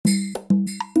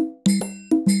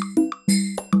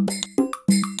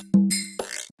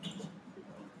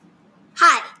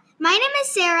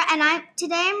and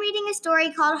today I'm reading a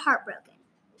story called Heartbroken.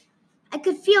 I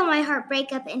could feel my heart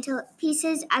break up into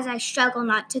pieces as I struggled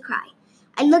not to cry.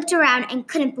 I looked around and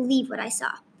couldn't believe what I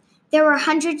saw. There were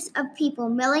hundreds of people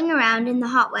milling around in the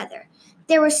hot weather.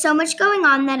 There was so much going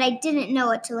on that I didn't know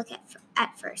what to look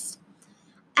at first.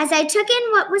 As I took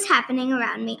in what was happening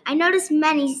around me, I noticed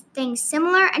many things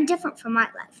similar and different from my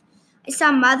life. I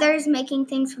saw mothers making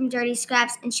things from dirty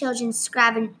scraps and children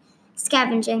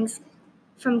scavenging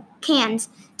from cans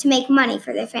to make money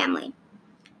for their family.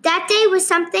 That day was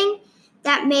something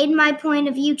that made my point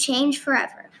of view change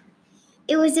forever.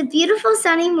 It was a beautiful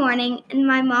sunny morning, and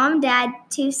my mom, dad,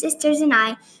 2 sisters, and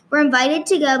I were invited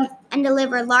to go and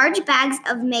deliver large bags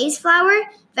of maize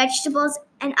flour, vegetables,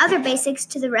 and other basics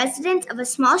to the residents of a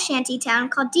small shanty town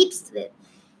called Diepsloot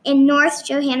in North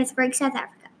Johannesburg, South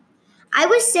Africa. I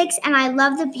was 6, and I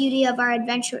loved the beauty of our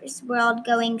adventurous world,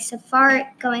 going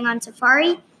on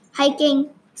safari, hiking,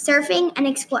 surfing, and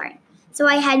exploring. So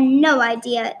I had no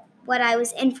idea what I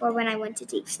was in for when I went to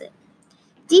Diepsloot.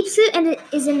 Diepsloot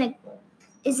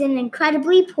is an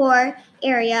incredibly poor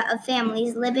area of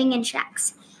families living in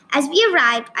shacks. As we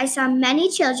arrived, I saw many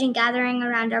children gathering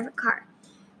around our car.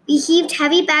 We heaved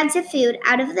heavy bags of food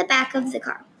out of the back of the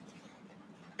car.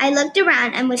 I looked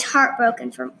around and was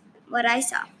heartbroken from what I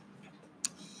saw.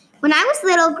 When I was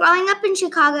little, growing up in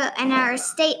Chicago and our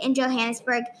estate in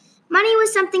Johannesburg, money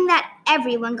was something that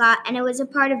everyone got, and it was a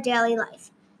part of daily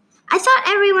life. I thought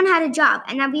everyone had a job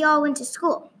and that we all went to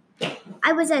school.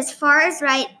 I was as far as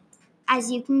right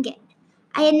as you can get.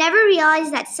 I had never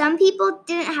realized that some people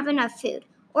didn't have enough food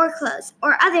or clothes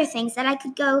or other things that I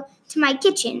could go to my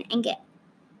kitchen and get.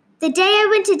 The day I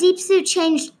went to Diepsloot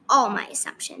changed all my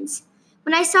assumptions.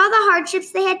 When I saw the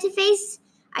hardships they had to face,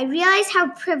 I realized how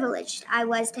privileged I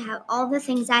was to have all the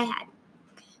things I had.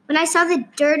 When I saw the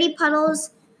dirty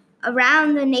puddles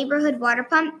around the neighborhood water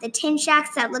pump, the tin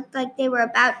shacks that looked like they were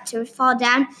about to fall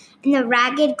down, and the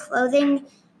ragged clothing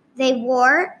they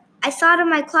wore, I thought of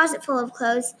my closet full of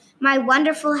clothes, my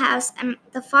wonderful house, and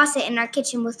the faucet in our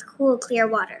kitchen with cool, clear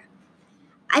water.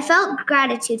 I felt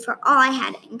gratitude for all I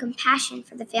had and compassion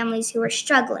for the families who were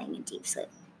struggling in Diepsloot.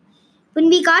 When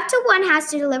we got to one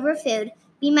house to deliver food,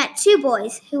 we met 2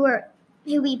 boys who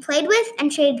we played with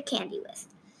and traded candy with.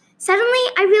 Suddenly,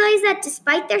 I realized that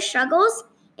despite their struggles,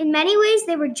 in many ways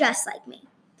they were just like me.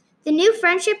 The new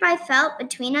friendship I felt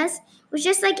between us was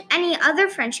just like any other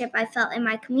friendship I felt in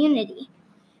my community.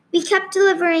 We kept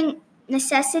delivering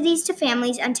necessities to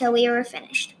families until we were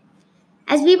finished.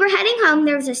 As we were heading home,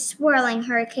 there was a swirling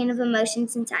hurricane of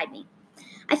emotions inside me.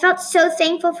 I felt so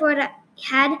thankful for what I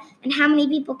had and how many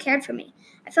people cared for me.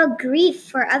 I felt grief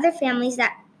for other families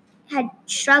that had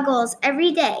struggles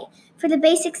every day for the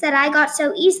basics that I got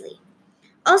so easily.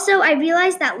 Also, I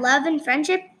realized that love and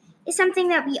friendship is something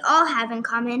that we all have in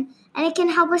common, and it can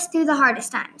help us through the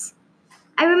hardest times.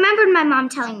 I remembered my mom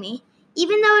telling me,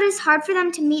 even though it is hard for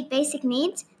them to meet basic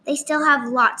needs, they still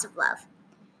have lots of love.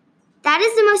 That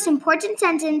is the most important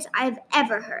sentence I've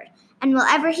ever heard and will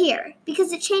ever hear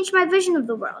because it changed my vision of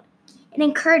the world. It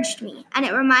encouraged me, and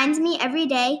it reminds me every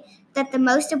day that the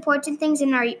most important things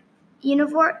in our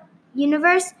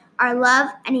universe are love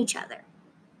and each other.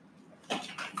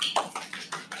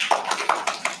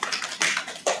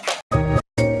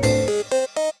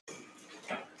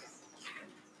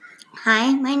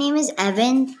 Hi, my name is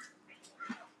Evan.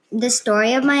 The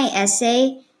story of my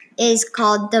essay is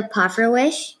called The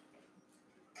Pufferfish.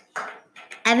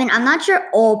 Evan, I'm not sure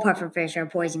all pufferfish are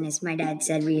poisonous, my dad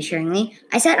said reassuringly.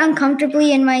 I sat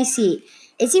uncomfortably in my seat.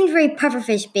 It seemed very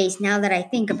pufferfish-based now that I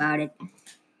think about it.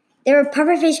 There were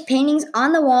pufferfish paintings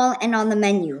on the wall and on the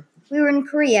menu. We were in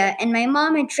Korea, and my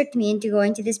mom had tricked me into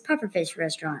going to this pufferfish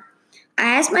restaurant. I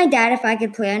asked my dad if I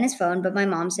could play on his phone, but my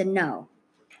mom said no.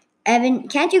 Evan,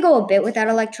 can't you go a bit without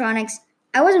electronics?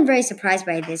 I wasn't very surprised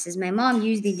by this, as my mom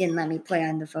usually didn't let me play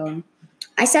on the phone.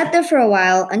 I sat there for a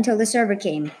while until the server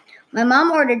came. My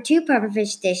mom ordered 2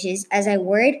 pufferfish dishes, as I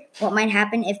worried what might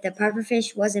happen if the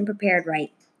pufferfish wasn't prepared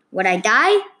right. Would I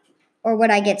die? Or would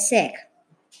I get sick?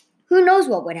 Who knows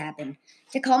what would happen?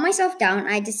 To calm myself down,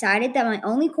 I decided that my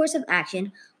only course of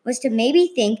action was to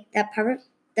maybe think that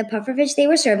the pufferfish they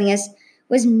were serving us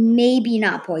was maybe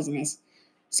not poisonous.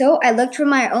 So I looked for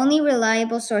my only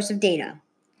reliable source of data.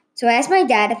 So I asked my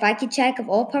dad if I could check if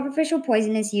all pufferfish were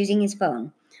poisonous using his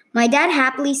phone. My dad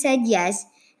happily said yes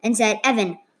and said,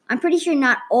 Evan, I'm pretty sure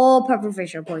not all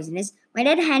pufferfish are poisonous. My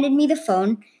dad handed me the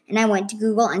phone, and I went to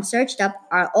Google and searched up,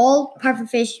 are all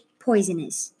pufferfish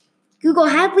poisonous? Google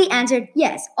happily answered,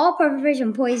 yes, all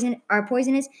pufferfish are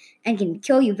poisonous and can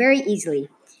kill you very easily.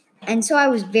 And so I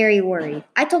was very worried.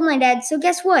 I told my dad, so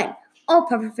guess what? All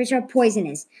pufferfish are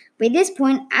poisonous. By this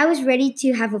point, I was ready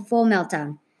to have a full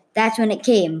meltdown. That's when it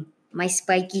came, my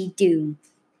spiky doom.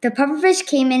 The pufferfish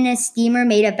came in a steamer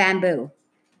made of bamboo.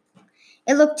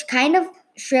 It looked kind of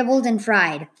shriveled and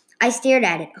fried. I stared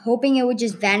at it, hoping it would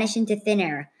just vanish into thin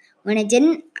air. When it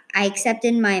didn't, I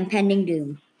accepted my impending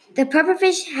doom. The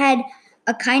pufferfish had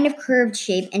a kind of curved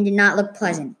shape and did not look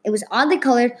pleasant. It was oddly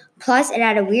colored, plus it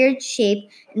had a weird shape,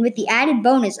 and with the added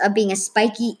bonus of being a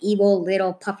spiky, evil,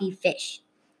 little puffy fish.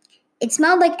 It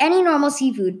smelled like any normal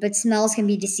seafood, but smells can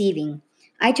be deceiving.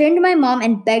 I turned to my mom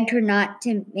and begged her not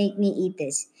to make me eat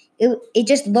this. It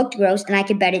just looked gross, and I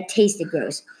could bet it tasted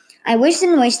gross. I wished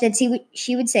and wished that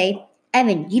she would say,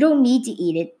 Evan, you don't need to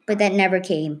eat it, but that never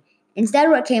came. Instead,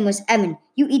 what came was, Evan,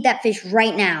 you eat that fish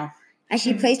right now, as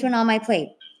she placed one on my plate.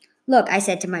 Look, I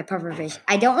said to my pufferfish,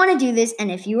 I don't want to do this,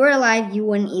 and if you were alive, you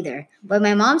wouldn't either. But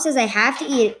my mom says I have to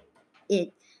eat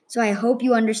it, so I hope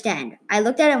you understand. I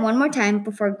looked at it one more time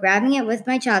before grabbing it with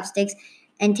my chopsticks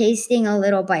and tasting a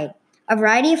little bite. A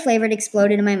variety of flavors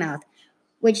exploded in my mouth,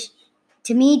 which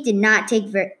to me did not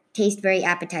taste very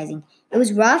appetizing. It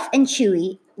was rough and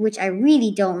chewy, which I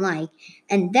really don't like,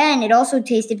 and then it also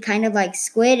tasted kind of like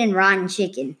squid and rotten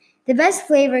chicken.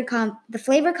 The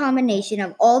flavor combination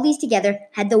of all these together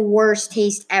had the worst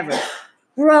taste ever.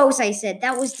 Gross, I said.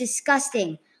 That was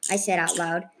disgusting, I said out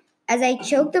loud. As I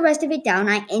choked the rest of it down,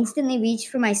 I instantly reached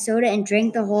for my soda and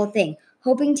drank the whole thing,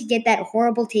 hoping to get that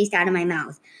horrible taste out of my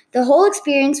mouth. The whole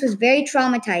experience was very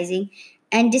traumatizing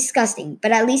and disgusting,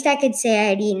 but at least I could say I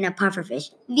had eaten a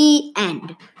pufferfish. The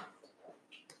end.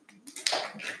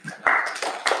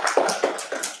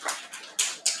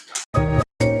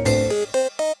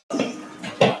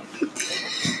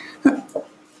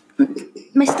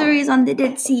 My story is on the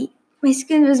Dead Sea. My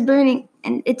skin was burning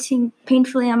and itching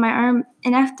painfully on my arm,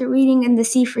 and after waiting in the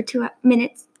sea for 2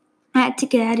 minutes, I had to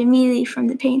get out immediately from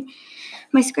the pain.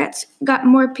 My scratch got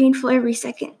more painful every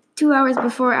second. 2 hours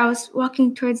before, I was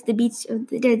walking towards the beach of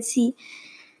the Dead Sea.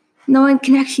 No one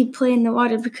can actually play in the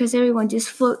water because everyone just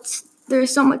floats. There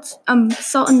is so much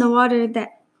salt in the water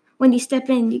that when you step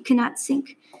in, you cannot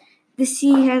sink. The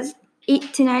sea has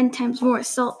 8 to 9 times more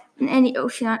salt than any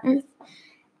ocean on Earth.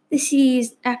 The sea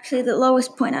is actually the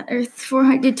lowest point on Earth,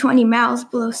 420 miles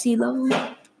below sea level.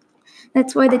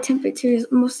 That's why the temperature is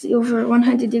mostly over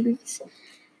 100 degrees.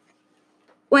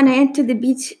 When I entered the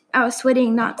beach, I was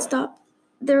sweating nonstop.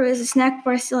 There was a snack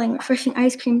bar selling refreshing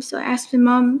ice cream, so I asked my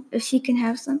mom if I can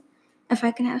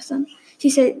have some. She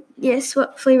said, yes,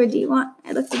 what flavor do you want?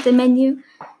 I looked at the menu.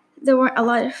 There weren't a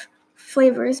lot of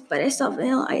flavors, but I saw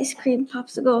vanilla ice cream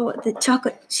popsicle with a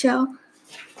chocolate shell.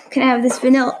 Can I have this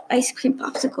vanilla ice cream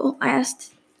popsicle? I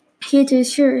asked. She said,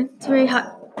 sure, it's a very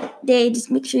hot day.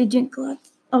 Just make sure you drink a lot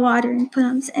of water and put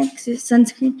on some extra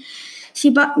sunscreen. She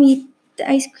bought me the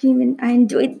ice cream and I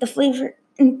enjoyed the flavor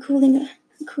and cooling.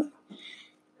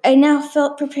 I now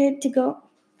felt prepared to go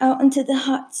out into the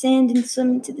hot sand and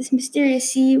swim into this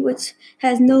mysterious sea which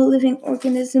has no living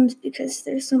organisms because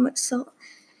there's so much salt.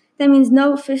 That means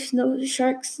no fish, no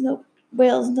sharks, no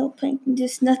whales, no plankton,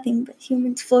 just nothing but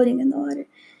humans floating in the water.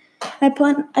 I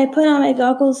put on my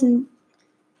goggles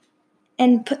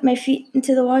and put my feet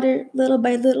into the water little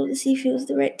by little to see if it was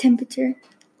the right temperature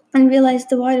and realized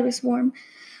the water was warm.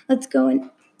 Let's go in.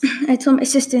 I told my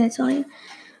sister to tell you.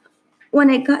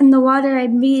 When I got in the water, I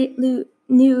immediately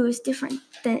knew it was different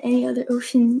than any other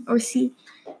ocean or sea.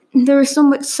 There was so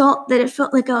much salt that it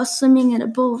felt like I was swimming in a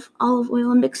bowl of olive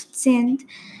oil mixed with sand.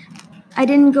 I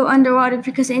didn't go underwater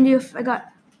because I knew if I got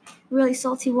really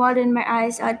salty water in my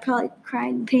eyes, I'd probably cry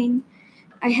in pain.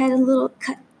 I had a little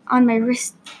cut on my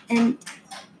wrist and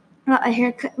got a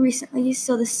haircut recently,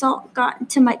 so the salt got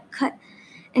into my cut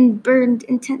and burned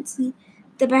intensely.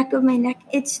 The back of my neck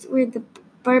itched where the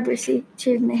barber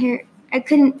shaved my hair. I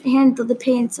couldn't handle the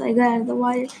pain, so I got out of the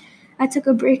water. I took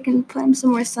a break and put on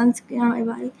some more sunscreen on my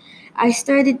body. I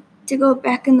started to go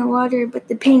back in the water, but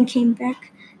the pain came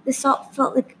back. The salt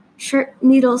felt like sharp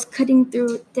needles cutting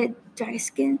through dead, dry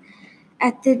skin.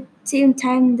 At the same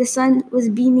time, the sun was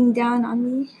beaming down on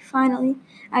me. Finally,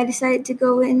 I decided to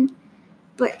go in,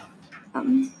 but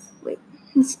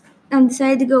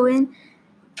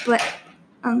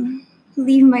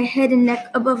leave my head and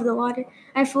neck above the water.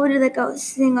 I floated like I was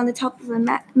sitting on the top of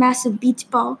a massive beach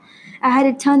ball. I had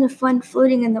a ton of fun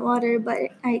floating in the water, but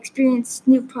I experienced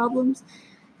new problems.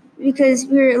 Because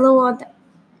we were low on the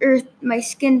earth, my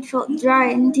skin felt dry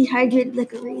and dehydrated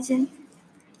like a raisin.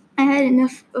 I had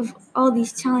enough of all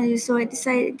these challenges, so I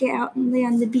decided to get out and lay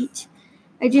on the beach.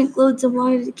 I drank loads of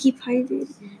water to keep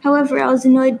hydrated. However, I was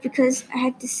annoyed because I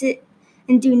had to sit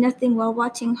and do nothing while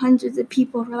watching hundreds of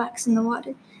people relax in the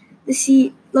water. the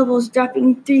sea level is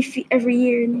dropping 3 feet every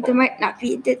year, and there might not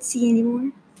be a Dead Sea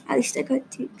anymore. At least I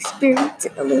got to experience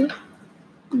it a little.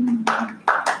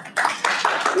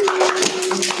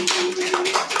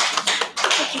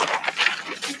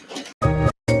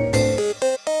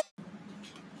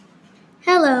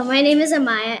 Hello, my name is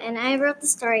Amaya, and I wrote the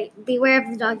story, Beware of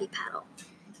the Doggy Paddle.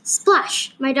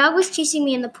 Splash! My dog was chasing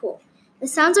me in the pool. The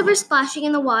sounds of her splashing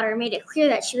in the water made it clear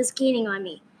that she was gaining on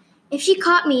me. If she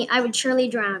caught me, I would surely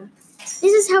drown. This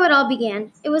is how it all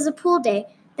began. It was a pool day.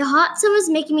 The hot sun was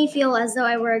making me feel as though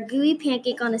I were a gooey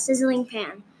pancake on a sizzling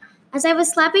pan. As I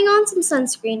was slapping on some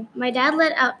sunscreen, my dad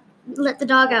let the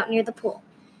dog out near the pool.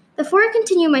 Before I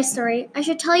continue my story, I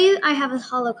should tell you I have a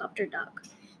helicopter dog.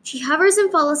 She hovers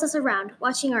and follows us around,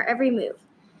 watching our every move.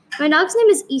 My dog's name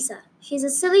is Isa. She is a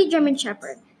silly German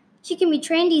Shepherd. She can be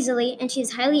trained easily, and she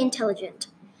is highly intelligent.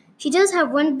 She does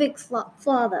have one big flaw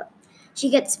though. She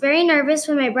gets very nervous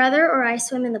when my brother or I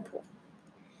swim in the pool.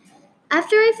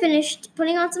 After I finished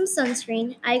putting on some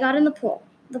sunscreen, I got in the pool.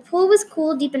 The pool was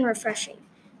cool, deep, and refreshing.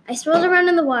 I swirled around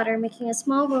in the water, making a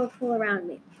small whirlpool around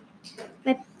me.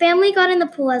 My family got in the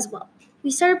pool as well.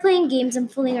 We started playing games and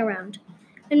fooling around.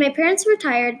 When my parents were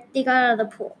tired, they got out of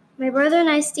the pool. My brother and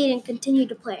I stayed and continued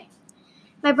to play.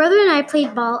 My brother and I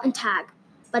played ball and tag,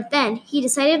 but then he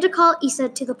decided to call Isa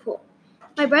to the pool.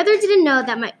 My brother didn't know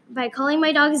that by calling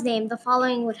my dog's name, the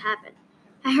following would happen.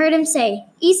 I heard him say,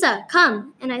 "Isa,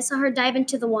 come," and I saw her dive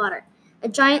into the water, a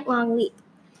giant long leap.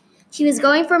 She was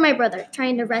going for my brother,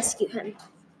 trying to rescue him.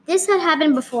 This had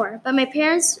happened before, but my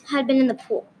parents had been in the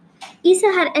pool.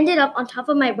 Isa had ended up on top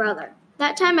of my brother.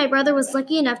 That time, my brother was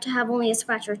lucky enough to have only a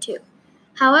scratch or two.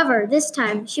 However, this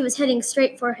time, she was heading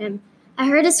straight for him. I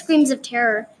heard his screams of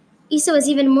terror. Isa was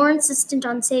even more insistent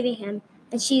on saving him,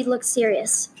 and she looked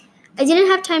serious. I didn't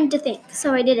have time to think,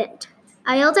 so I didn't.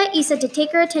 I yelled at Isa to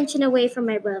take her attention away from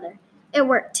my brother. It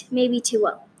worked, maybe too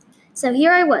well. So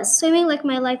here I was, swimming like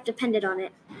my life depended on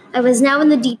it. I was now in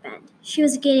the deep end. She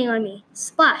was gaining on me.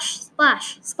 Splash,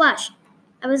 splash, splash.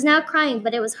 I was now crying,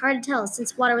 but it was hard to tell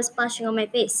since water was splashing on my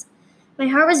face. My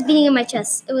heart was beating in my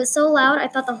chest. It was so loud I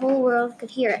thought the whole world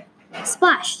could hear it.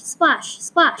 Splash, splash,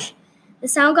 splash. The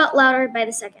sound got louder by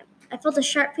the second. I felt a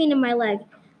sharp pain in my leg.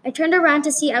 I turned around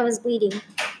to see I was bleeding.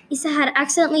 Isa had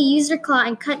accidentally used her claw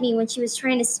and cut me when she was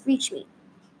trying to reach me.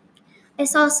 I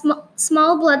saw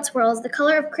small blood swirls, the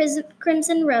color of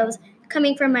crimson rose,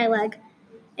 coming from my leg.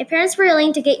 My parents were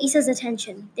yelling to get Isa's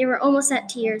attention. They were almost at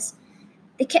tears.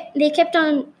 She kept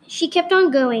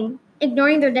on going,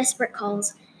 ignoring their desperate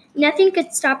calls. Nothing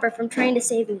could stop her from trying to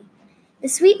save me. The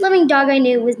sweet, loving dog I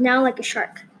knew was now like a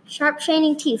shark, sharp,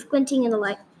 shining teeth glinting in the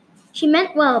light. She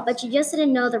meant well, but she just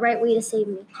didn't know the right way to save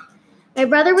me. My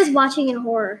brother was watching in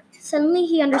horror. Suddenly,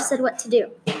 he understood what to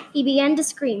do. He began to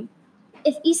scream.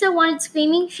 If Isa wanted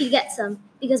screaming, she'd get some,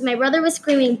 because my brother was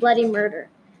screaming bloody murder.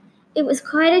 It was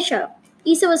quite a show.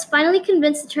 Isa was finally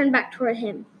convinced to turn back toward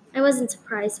him. I wasn't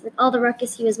surprised, with all the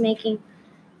ruckus he was making.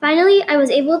 Finally, I was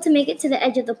able to make it to the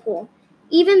edge of the pool.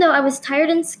 Even though I was tired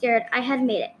and scared, I had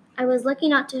made it. I was lucky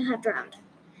not to have drowned.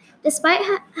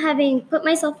 Despite having put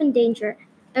myself in danger,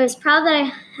 I was proud that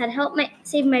I had helped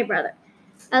save my brother.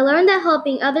 I learned that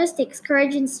helping others takes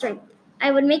courage and strength.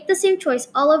 I would make the same choice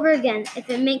all over again if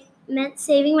it meant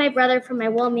saving my brother from my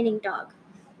well-meaning dog.